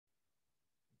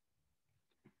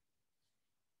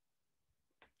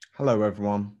Hello,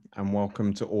 everyone, and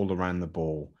welcome to All Around the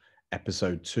Ball,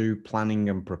 Episode 2, Planning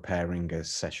and Preparing a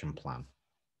Session Plan.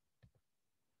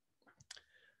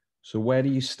 So where do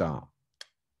you start?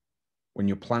 When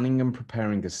you're planning and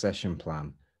preparing a session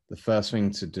plan, the first thing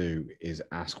to do is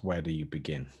ask, where do you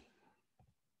begin?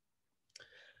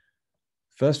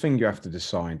 First thing you have to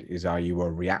decide is, are you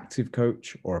a reactive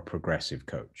coach or a progressive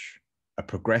coach? A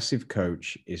progressive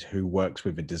coach is who works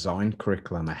with a designed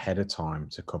curriculum ahead of time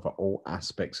to cover all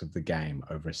aspects of the game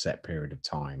over a set period of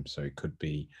time. So it could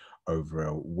be over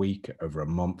a week, over a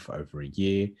month, over a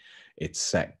year. It's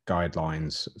set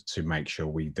guidelines to make sure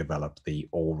we develop the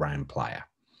all-round player.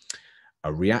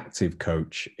 A reactive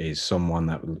coach is someone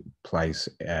that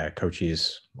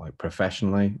coaches like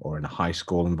professionally or in a high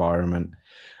school environment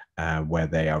where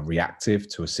they are reactive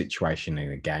to a situation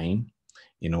in a game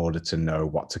in order to know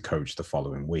what to coach the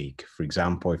following week. For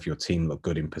example, if your team looked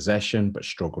good in possession but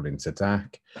struggled in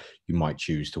attack, you might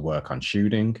choose to work on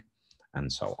shooting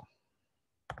and so on.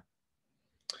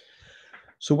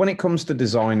 So when it comes to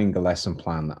designing a lesson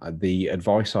plan, the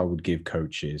advice I would give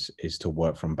coaches is to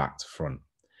work from back to front.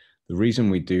 The reason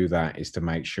we do that is to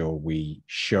make sure we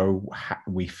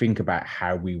think about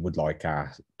how we would like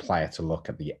our player to look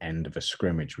at the end of a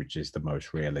scrimmage, which is the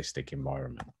most realistic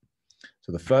environment.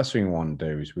 So the first thing we want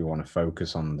to do is we want to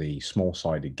focus on the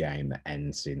small-sided game that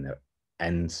ends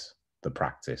the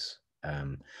practice.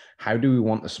 How do we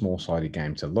want the small-sided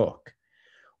game to look?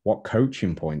 What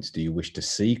coaching points do you wish to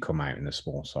see come out in the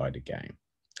small-sided game?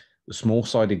 The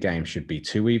small-sided game should be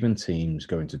two even teams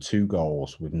going to two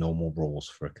goals with normal rules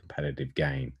for a competitive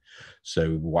game.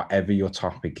 So whatever your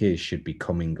topic is should be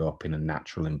coming up in a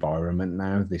natural environment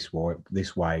now. This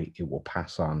way it will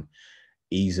pass on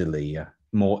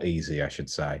more easy, I should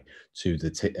say, to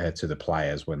the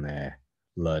players when they're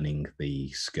learning the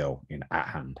skill at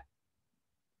hand.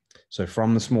 So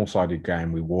from the small-sided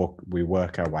game, we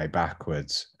work our way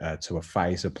backwards to a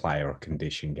phase of play or a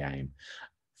condition game.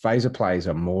 Phase of play is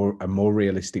a more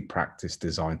realistic practice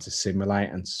designed to simulate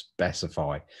and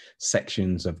specify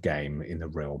sections of game in the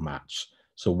real match.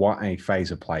 So what a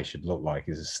phase of play should look like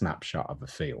is a snapshot of a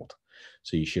field.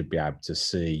 So you should be able to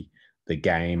see the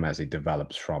game as it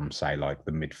develops from, say, like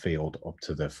the midfield up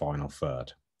to the final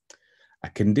third. A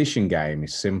condition game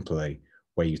is simply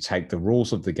where you take the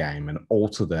rules of the game and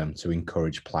alter them to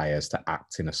encourage players to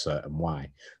act in a certain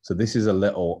way. So this is a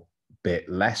little bit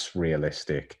less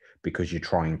realistic because you're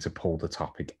trying to pull the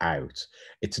topic out.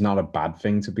 It's not a bad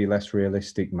thing to be less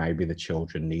realistic. Maybe the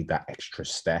children need that extra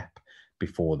step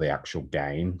before the actual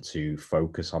game to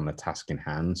focus on the task in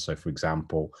hand. So for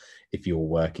example, if you're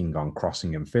working on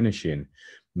crossing and finishing,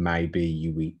 maybe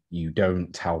you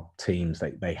don't tell teams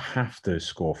that they have to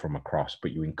score from a cross,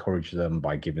 but you encourage them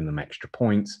by giving them extra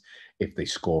points if they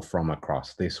score from a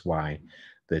cross. This way,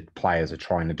 the players are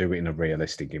trying to do it in a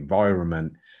realistic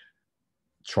environment,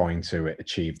 trying to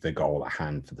achieve the goal at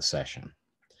hand for the session.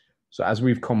 So as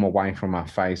we've come away from our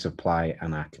phase of play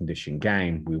and our condition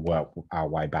game, we work our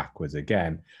way backwards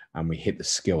again and we hit the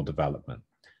skill development.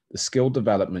 The skill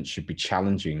development should be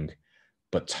challenging,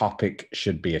 but topic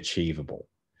should be achievable.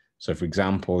 So for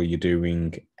example, you're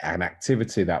doing an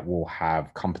activity that will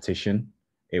have competition.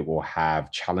 It will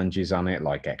have challenges on it,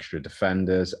 like extra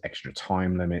defenders, extra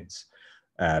time limits,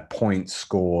 points,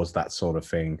 scores, that sort of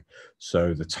thing.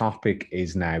 So the topic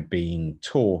is now being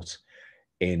taught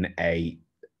in a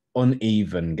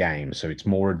uneven game. So it's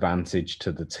more advantage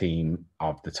to the team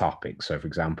of the topic. So for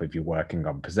example, if you're working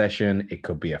on possession, it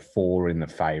could be a 4 in the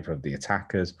favor of the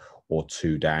attackers or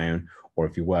 2 down. Or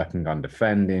if you're working on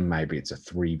defending, maybe it's a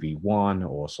 3v1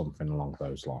 or something along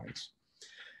those lines.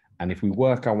 And if we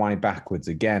work our way backwards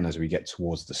again, as we get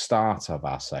towards the start of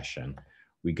our session,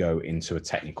 we go into a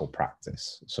technical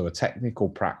practice. So a technical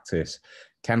practice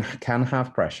can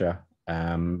have pressure.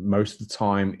 Most of the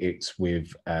time it's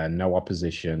with no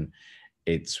opposition.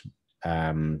 It's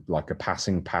like a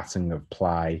passing pattern of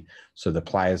play. So the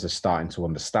players are starting to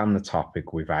understand the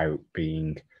topic without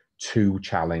being too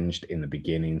challenged in the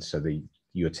beginning. So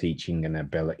you're teaching an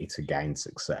ability to gain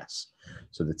success.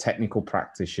 So the technical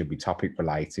practice should be topic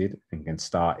related and can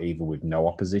start either with no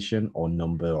opposition or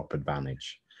number up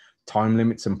advantage. Time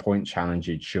limits and point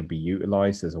challenges should be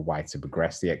utilized as a way to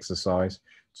progress the exercise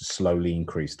to slowly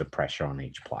increase the pressure on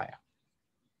each player.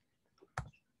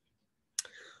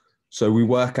 So we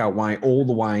work our way all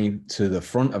the way to the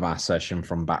front of our session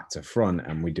from back to front,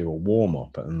 and we do a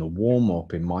warm-up. And the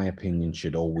warm-up, in my opinion,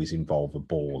 should always involve a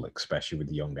ball, especially with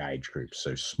the young age groups.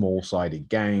 So small-sided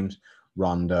games,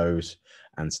 rondos,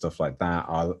 and stuff like that.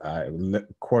 A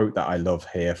quote that I love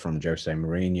here from Jose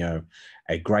Mourinho: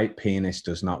 "A great pianist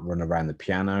does not run around the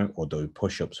piano or do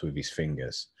push-ups with his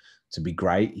fingers. To be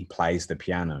great, he plays the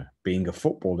piano. Being a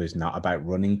footballer is not about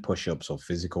running push-ups or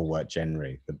physical work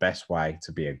generally. The best way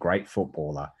to be a great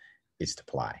footballer is to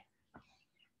play.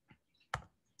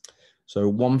 So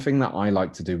one thing that I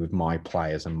like to do with my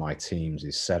players and my teams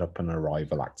is set up an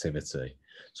arrival activity.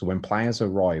 So when players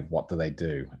arrive, what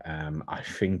do? I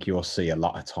think you'll see a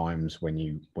lot of times when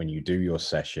you do your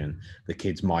session, the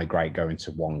kids migrate going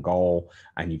to one goal,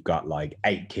 and you've got like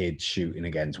 8 kids shooting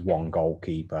against one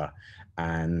goalkeeper.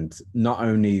 And not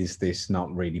only is this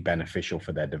not really beneficial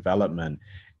for their development,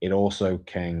 it also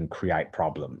can create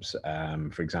problems.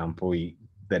 For example,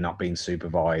 they're not being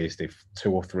supervised. If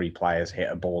 2 or 3 players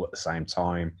hit a ball at the same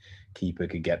time, keeper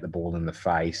could get the ball in the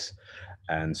face,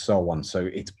 and so on. So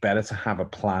it's better to have a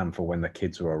plan for when the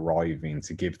kids are arriving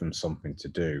to give them something to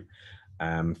do.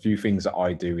 A few things that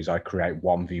I do is I create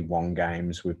 1v1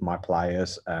 games with my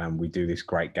players. We do this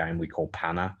great game we call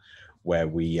Panna, where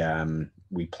we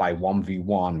play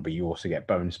 1v1, but you also get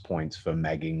bonus points for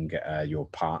megging your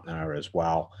partner as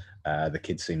well. The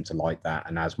kids seem to like that.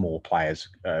 And as more players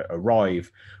arrive,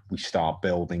 we start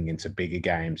building into bigger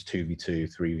games,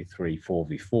 2v2, 3v3,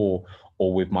 4v4,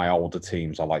 or with my older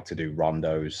teams, I like to do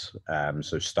rondos.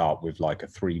 So start with like a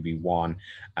 3v1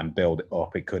 and build it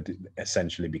up. It could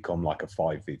essentially become like a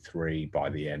 5v3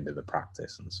 by the end of the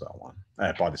practice and so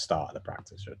on, by the start of the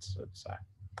practice, I should say.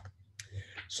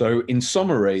 So in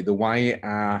summary, the way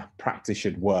our practice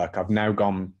should work, I've now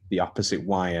gone the opposite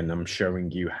way, and I'm showing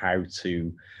you how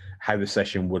the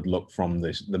session would look from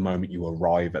the moment you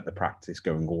arrive at the practice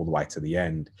going all the way to the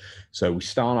end. So we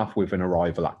start off with an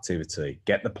arrival activity,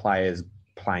 get the players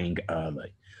playing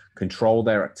early, control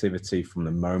their activity from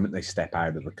the moment they step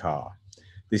out of the car.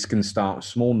 This can start with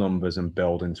small numbers and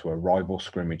build into a rival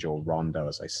scrimmage or rondo,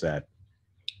 as I said.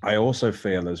 I also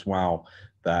feel as well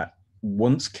that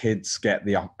once kids get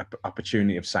the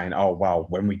opportunity of saying, oh, well,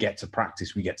 when we get to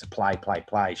practice, we get to play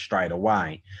straight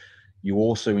away, you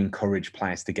also encourage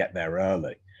players to get there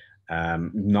early.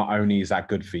 Not only is that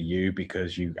good for you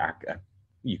because you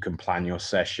can plan your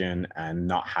session and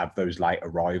not have those late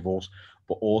arrivals,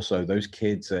 but also those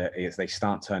kids, if they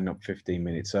start turning up 15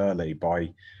 minutes early, by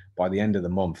the end of the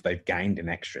month, they've gained an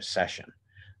extra session.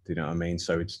 Do you know what I mean?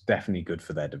 So it's definitely good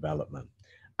for their development.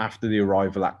 After the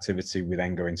arrival activity, we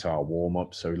then go into our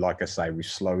warm-up. So like I say, we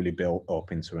slowly build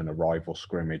up into an arrival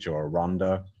scrimmage or a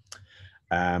rondo.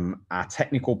 Our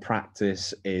technical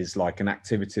practice is like an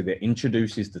activity that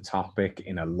introduces the topic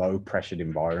in a low pressured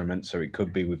environment. So it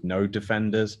could be with no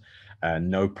defenders,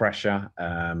 no pressure,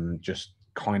 just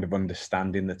kind of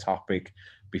understanding the topic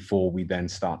before we then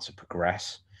start to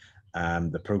progress.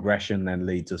 The progression then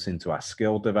leads us into our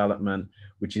skill development,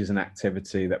 which is an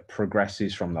activity that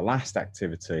progresses from the last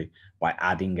activity by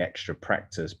adding extra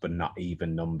practice, but not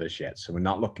even numbers yet. So we're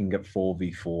not looking at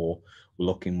 4v4, we're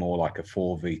looking more like a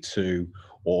 4v2,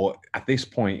 or at this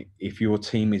point, if your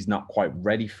team is not quite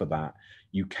ready for that,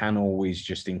 you can always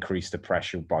just increase the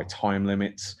pressure by time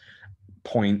limits,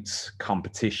 points,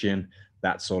 competition,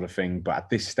 that sort of thing. But at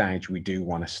this stage, we do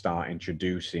want to start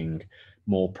introducing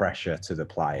more pressure to the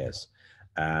players.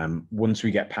 Once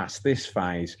we get past this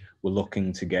phase, we're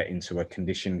looking to get into a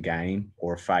conditioned game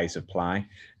or a phase of play.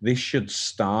 This should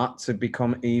start to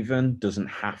become even, doesn't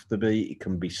have to be, it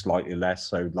can be slightly less.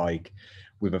 So like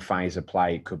with a phase of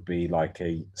play, it could be like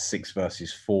a 6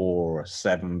 versus 4 or a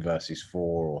 7 versus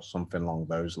 4 or something along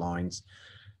those lines.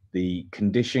 The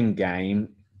conditioned game,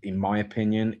 in my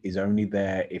opinion, is only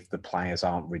there if the players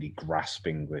aren't really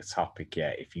grasping the topic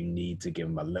yet, if you need to give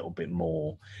them a little bit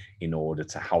more in order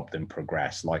to help them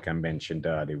progress. Like I mentioned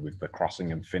earlier with the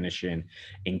crossing and finishing,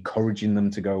 encouraging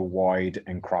them to go wide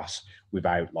and cross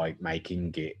without like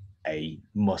making it a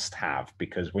must-have,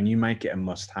 because when you make it a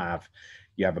must-have,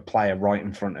 you have a player right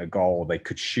in front of goal, they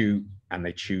could shoot and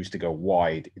they choose to go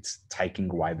wide. It's taking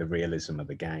away the realism of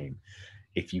the game.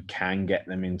 If you can get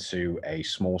them into a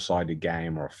small-sided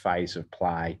game or a phase of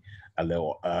play a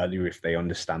little earlier, if they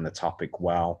understand the topic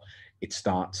well, it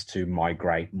starts to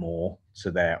migrate more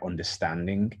to their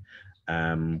understanding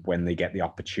when they get the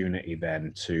opportunity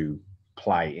then to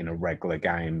play in a regular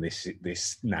game.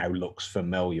 This now looks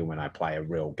familiar when I play a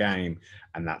real game,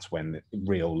 and that's when the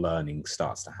real learning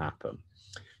starts to happen.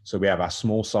 So we have our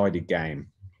small-sided game.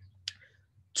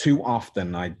 Too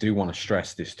often, I do want to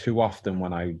stress this, too often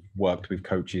when I worked with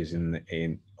coaches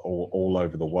in all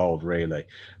over the world, really,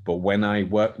 but when I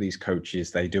work with these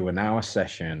coaches, they do an hour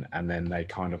session and then they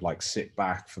kind of like sit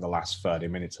back for the last 30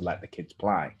 minutes to let the kids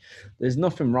play. There's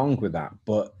nothing wrong with that,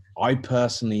 but I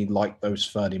personally like those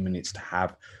 30 minutes to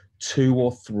have 2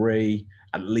 or 3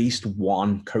 at least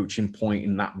one coaching point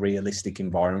in that realistic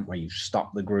environment where you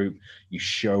stop the group, you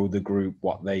show the group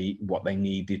what they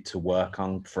needed to work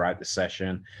on throughout the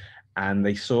session, and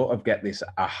they sort of get this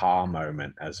aha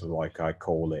moment, as like I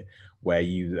call it, where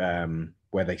you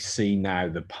where they see now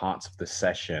the parts of the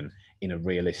session in a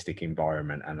realistic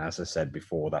environment. And as I said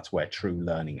before, that's where true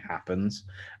learning happens,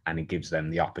 and it gives them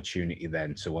the opportunity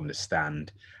then to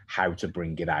understand how to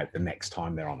bring it out the next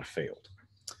time they're on a field,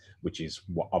 which is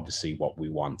obviously what we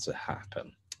want to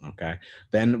happen. Okay.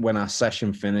 Then when our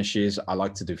session finishes, I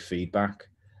like to do feedback.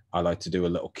 I like to do a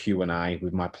little Q&A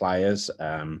with my players.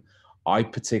 I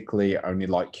particularly only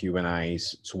like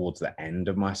Q&As towards the end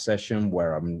of my session,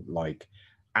 where I'm like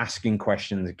asking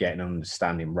questions, getting an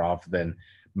understanding, rather than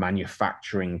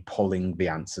manufacturing, pulling the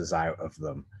answers out of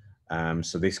them.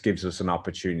 So this gives us an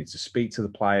opportunity to speak to the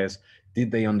players. Did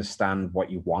they understand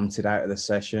what you wanted out of the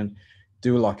session?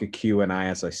 Do like a Q&A,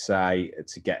 as I say,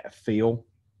 to get a feel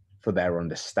for their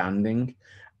understanding.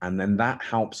 And then that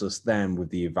helps us then with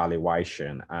the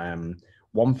evaluation.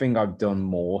 One thing I've done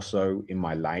more so in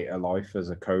my later life as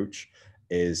a coach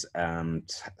is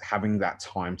having that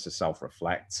time to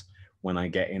self-reflect when I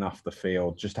get in off the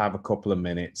field. Just have a couple of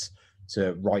minutes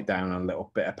to write down on a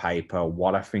little bit of paper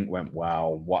what I think went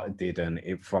well, what didn't.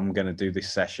 If I'm going to do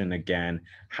this session again,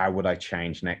 how would I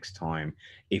change next time?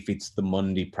 If it's the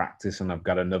Monday practice and I've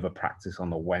got another practice on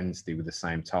the Wednesday with the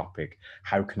same topic,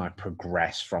 how can I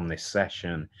progress from this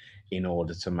session in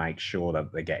order to make sure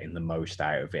that they're getting the most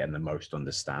out of it and the most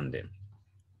understanding?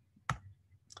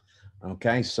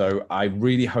 Okay, so I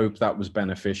really hope that was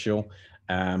beneficial.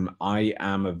 I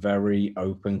am a very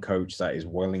open coach that is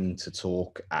willing to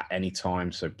talk at any time.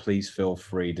 So please feel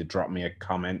free to drop me a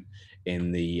comment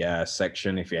in the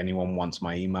section. If anyone wants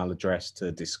my email address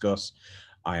to discuss,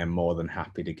 I am more than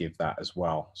happy to give that as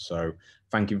well. So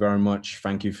thank you very much.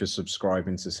 Thank you for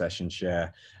subscribing to Session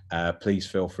Share. Please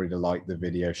feel free to like the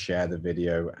video, share the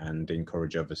video, and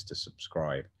encourage others to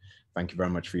subscribe. Thank you very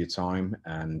much for your time.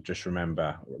 And just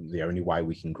remember, the only way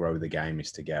we can grow the game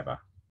is together.